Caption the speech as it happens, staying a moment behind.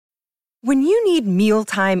When you need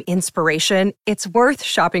mealtime inspiration, it's worth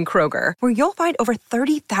shopping Kroger, where you'll find over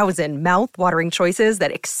 30,000 mouth-watering choices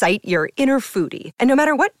that excite your inner foodie. And no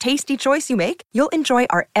matter what tasty choice you make, you'll enjoy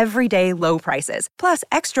our everyday low prices, plus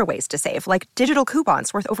extra ways to save, like digital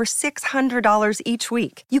coupons worth over $600 each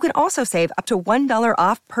week. You can also save up to $1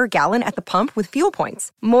 off per gallon at the pump with fuel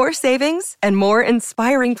points. More savings and more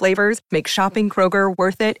inspiring flavors make shopping Kroger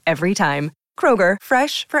worth it every time. Kroger,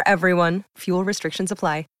 fresh for everyone. Fuel restrictions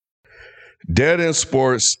apply. Dead End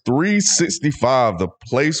Sports 365, the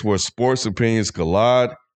place where sports opinions collide.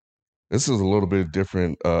 This is a little bit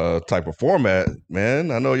different type of format, man.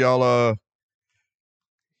 I know y'all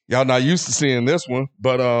not used to seeing this one,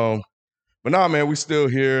 but nah, man, we still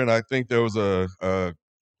here, and I think there was a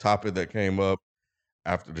topic that came up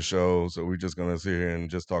after the show, so we're just gonna sit here and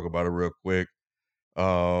just talk about it real quick.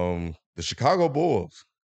 The Chicago Bulls,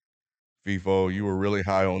 FIFO, you were really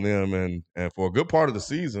high on them, and for a good part of the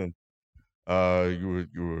season. You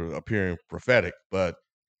were appearing prophetic, but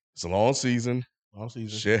it's a long season.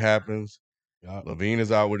 Shit happens. Yep. Levine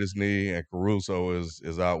is out with his knee, and Caruso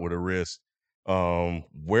is out with a wrist.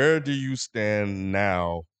 Where do you stand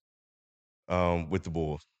now with the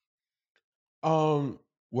Bulls?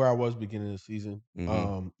 Where I was beginning of the season.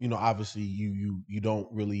 Mm-hmm. Obviously you don't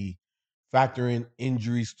really factor in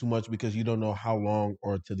injuries too much because you don't know how long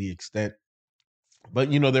or to the extent.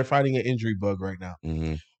 But they're fighting an injury bug right now.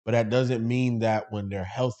 Mm-hmm. But that doesn't mean that when they're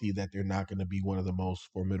healthy that they're not going to be one of the most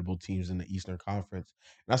formidable teams in the Eastern Conference.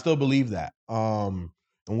 And I still believe that. And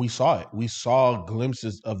we saw it. We saw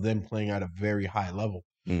glimpses of them playing at a very high level.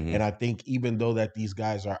 Mm-hmm. And I think even though that these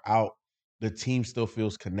guys are out, the team still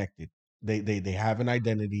feels connected. They have an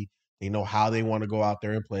identity. They know how they want to go out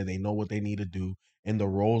there and play. They know what they need to do. And the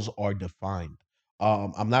roles are defined.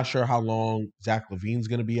 I'm not sure how long Zach LaVine's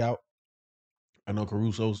going to be out. I know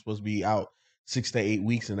Caruso's supposed to be out 6 to 8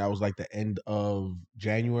 weeks, and that was like the end of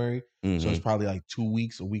January. Mm-hmm. So it's probably like 2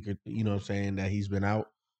 weeks, a week, or what I'm saying, that he's been out.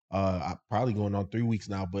 Probably going on 3 weeks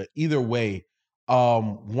now. But either way,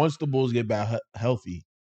 once the Bulls get back healthy,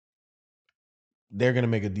 they're gonna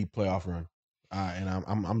make a deep playoff run. And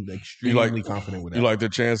I'm extremely confident with that. You like the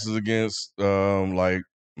chances against like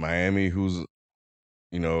Miami, who's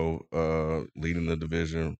leading the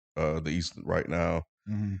division, the East right now.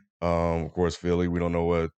 Mm-hmm. Of course, Philly, we don't know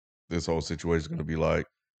what this whole situation is going to be like.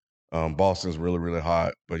 Boston's really, really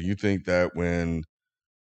hot. But you think that when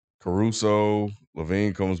Caruso,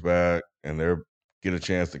 Levine comes back, and they get a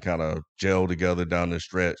chance to kind of gel together down the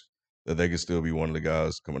stretch, that they could still be one of the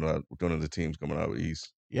guys coming out, one of the teams coming out of the East?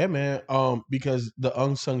 Yeah, man. Because the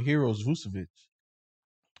unsung hero is Vucevic.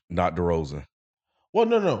 Not DeRozan. Well,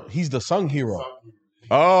 no. He's the sung hero.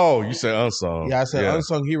 Oh, you said unsung. Yeah, I said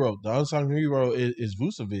unsung hero. The unsung hero is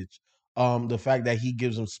Vucevic. The fact that he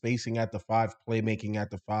gives them spacing at the 5, playmaking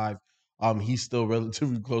at the 5. He's still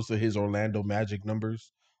relatively close to his Orlando Magic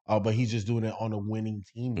numbers. But he's just doing it on a winning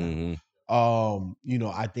team now. Mm-hmm.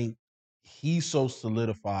 I think he's so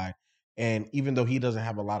solidified. And even though he doesn't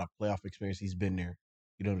have a lot of playoff experience, he's been there.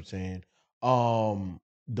 You know what I'm saying?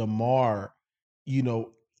 DeMar,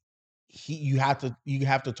 you have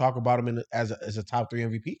to talk about him as a top 3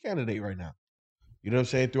 MVP candidate right now. You know what I'm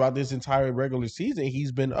saying? Throughout this entire regular season,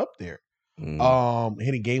 he's been up there.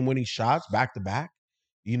 Hitting game-winning shots back to back.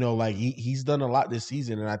 He's done a lot this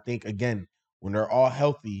season. And I think, again, when they're all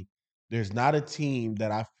healthy, there's not a team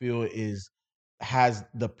that I feel has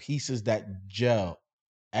the pieces that gel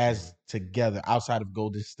as together outside of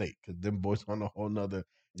Golden State, because them boys on a whole nother.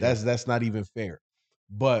 That's not even fair.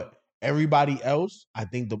 But everybody else, I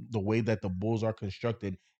think the way that the Bulls are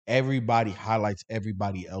constructed, everybody highlights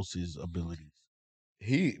everybody else's abilities.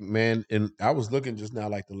 And I was looking just now,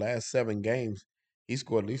 like the last 7 games, he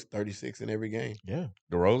scored at least 36 in every game. Yeah.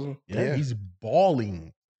 DeRozan? Yeah, he's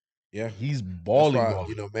balling. Yeah. He's balling. That's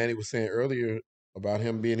why, Manny was saying earlier about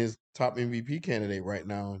him being his top MVP candidate right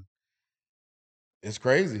now. And it's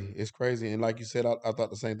crazy. It's crazy. And like you said, I thought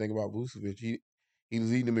the same thing about Vucevic. He's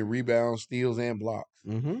leading them in rebounds, steals, and blocks.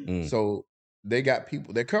 Mm-hmm. So they got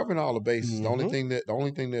people. They're covering all the bases. Mm-hmm. The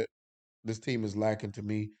only thing that this team is lacking to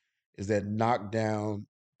me is that knockdown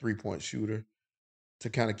 3-point shooter to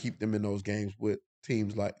kind of keep them in those games with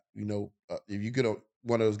teams like, if you get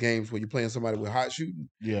one of those games where you're playing somebody with hot shooting,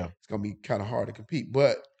 it's gonna be kind of hard to compete.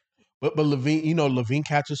 But Levine, Levine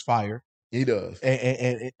catches fire. He does.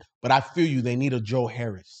 But I feel you. They need a Joe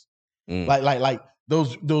Harris. Like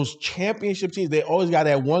those championship teams. They always got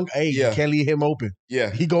that one. Hey, you can't leave him open. Yeah,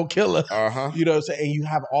 he gonna kill us. Uh-huh. You know what I'm saying? And you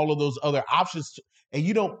have all of those other options. And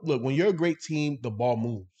you don't look when you're a great team. The ball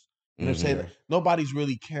moves. You know what I'm saying? Nobody's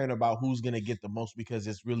really caring about who's gonna get the most because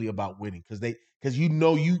it's really about winning. Because in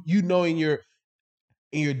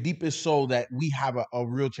in your deepest soul that we have a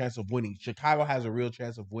real chance of winning. Chicago has a real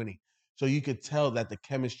chance of winning. So you could tell that the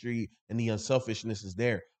chemistry and the unselfishness is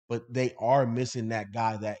there, but they are missing that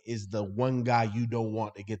guy that is the one guy you don't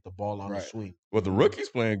want to get the ball on the swing. Well, the rookie's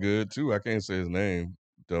playing good too. I can't say his name,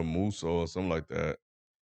 Demuso or something like that.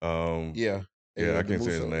 Yeah, I can't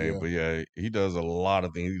say his name, but yeah, he does a lot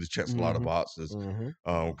of things. He just checks a lot of boxes.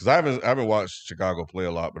 Because I haven't watched Chicago play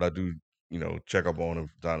a lot, but I do, check up on him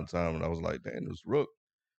from time to time. And I was like, damn, this rook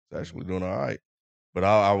is actually doing all right. But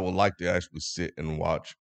I would like to actually sit and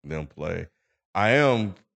watch them play. I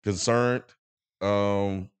am concerned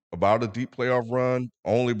about a deep playoff run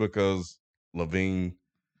only because Levine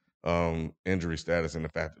injury status and the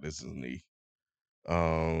fact that this is a knee.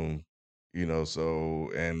 And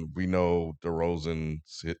we know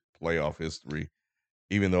DeRozan's playoff history,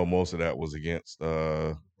 even though most of that was against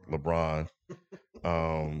LeBron.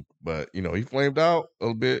 But he flamed out a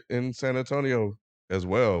little bit in San Antonio as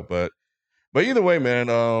well. But either way, man,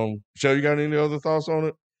 Shell, you got any other thoughts on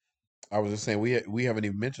it? I was just saying we haven't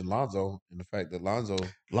even mentioned Lonzo and the fact that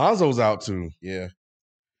Lonzo's out too. Yeah.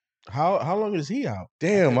 How long is he out?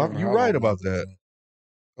 Damn, you're right about that.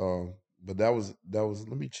 But that was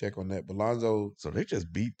let me check on that. But Lonzo, so they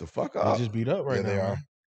just beat the fuck up. They just beat up right now. They are.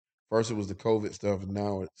 First it was the COVID stuff, and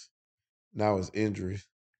now it's injuries.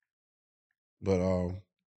 But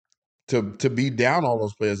to be down all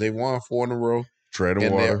those players, they won 4 in a row.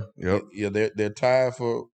 Treading water. Yep. Yeah, they're tied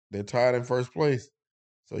in first place.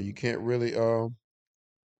 So you can't really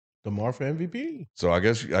DeMar for MVP. So I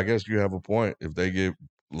guess you have a point. If they get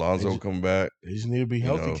Lonzo come back, they just need to be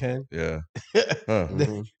healthy, Ken. Yeah.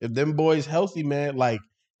 If them boys healthy, man, like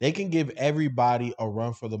they can give everybody a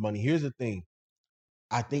run for the money. Here's the thing.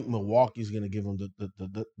 I think Milwaukee's going to give them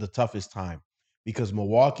the toughest time because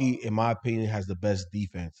Milwaukee, in my opinion, has the best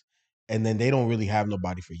defense. And then they don't really have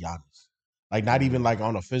nobody for Giannis. Like, not even like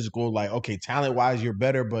on a physical, like, okay, talent-wise, you're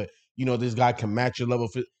better, but, this guy can match your level.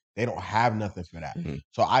 They don't have nothing for that.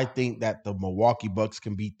 So I think that the Milwaukee Bucks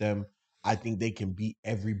can beat them. I think they can beat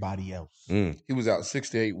everybody else. He was out 6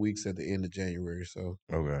 to 8 weeks at the end of January, so.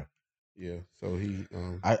 Okay. Yeah, so he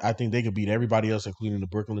I think they could beat everybody else, including the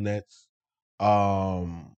Brooklyn Nets.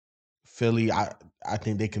 Philly, I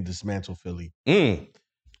think they can dismantle Philly.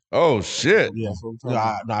 Oh shit! Yeah,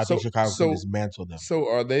 I think Chicago can dismantle them. So,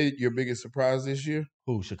 are they your biggest surprise this year?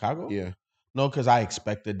 Who, Chicago? Yeah, no, because I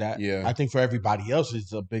expected that. Yeah, I think for everybody else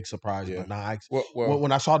it's a big surprise. Yeah. But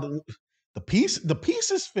when I saw the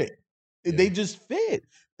pieces fit, they just fit.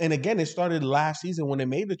 And again, it started last season when they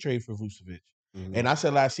made the trade for Vucevic. And I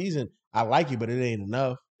said last season, I like it, but it ain't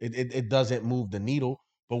enough. It doesn't move the needle.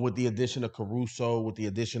 But with the addition of Caruso, with the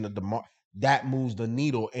addition of DeMar, that moves the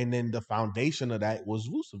needle. And then the foundation of that was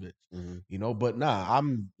Vucevic. But I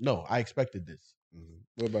expected this.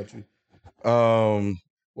 What about you?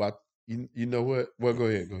 Well, you know what? Well, go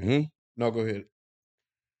ahead. No, go ahead.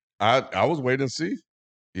 I was waiting to see.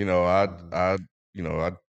 I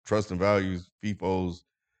trust and values people's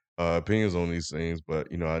opinions on these things, but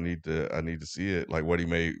I need to see it. Like what he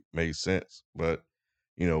made sense, but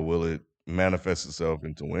will it manifest itself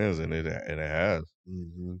into wins? And it has.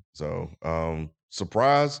 So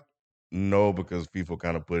surprise, no, because people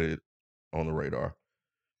kind of put it on the radar.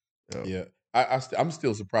 Yeah, I'm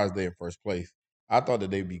still surprised they're in first place. I thought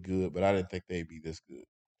that they'd be good, but I didn't think they'd be this good.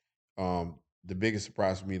 The biggest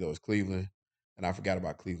surprise for me though is Cleveland, and I forgot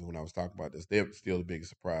about Cleveland when I was talking about this. They're still the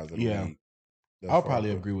biggest surprise of the league. I'll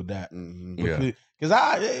probably agree with that. Because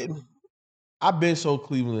I've been so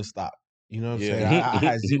Cleveland stock. You know what I'm saying? I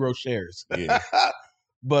had 0 shares.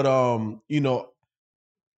 But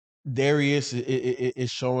Darius is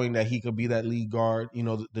showing that he could be that lead guard.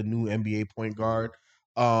 The new NBA point guard.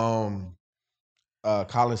 Colin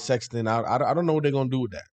Sexton. I don't know what they're gonna do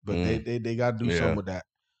with that, but they got to do something with that.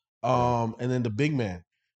 And then the big man,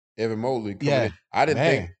 Evan Mobley. In. I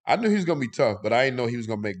knew he was gonna be tough, but I didn't know he was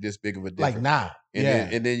gonna make this big of a difference. Like now,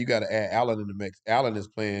 and then you got to add Allen in the mix. Allen is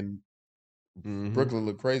playing. Brooklyn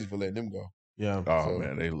look crazy for letting him go. Yeah. Oh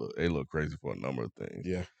man, they look crazy for a number of things.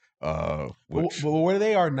 Yeah. But where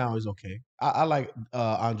they are now is okay. I like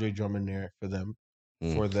Andre Drummond there for them.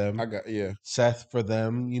 For them, Seth for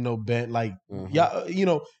them. Ben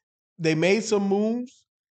they made some moves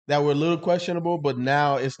that were a little questionable, but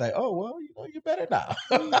now it's like, oh well, you're better now.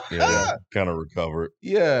 Kind of recovered.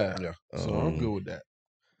 Yeah. So I'm good with that.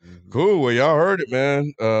 Cool. Well, y'all heard it,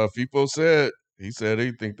 man. FIFO said he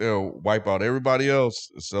think they'll wipe out everybody else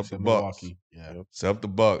except the Bucks. Yeah. Except the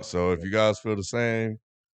Bucks. So if you guys feel the same,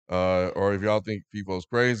 or if y'all think FIFO's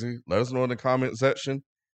crazy, let us know in the comment section,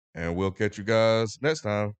 and we'll catch you guys next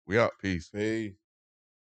time. We out. Peace. Peace.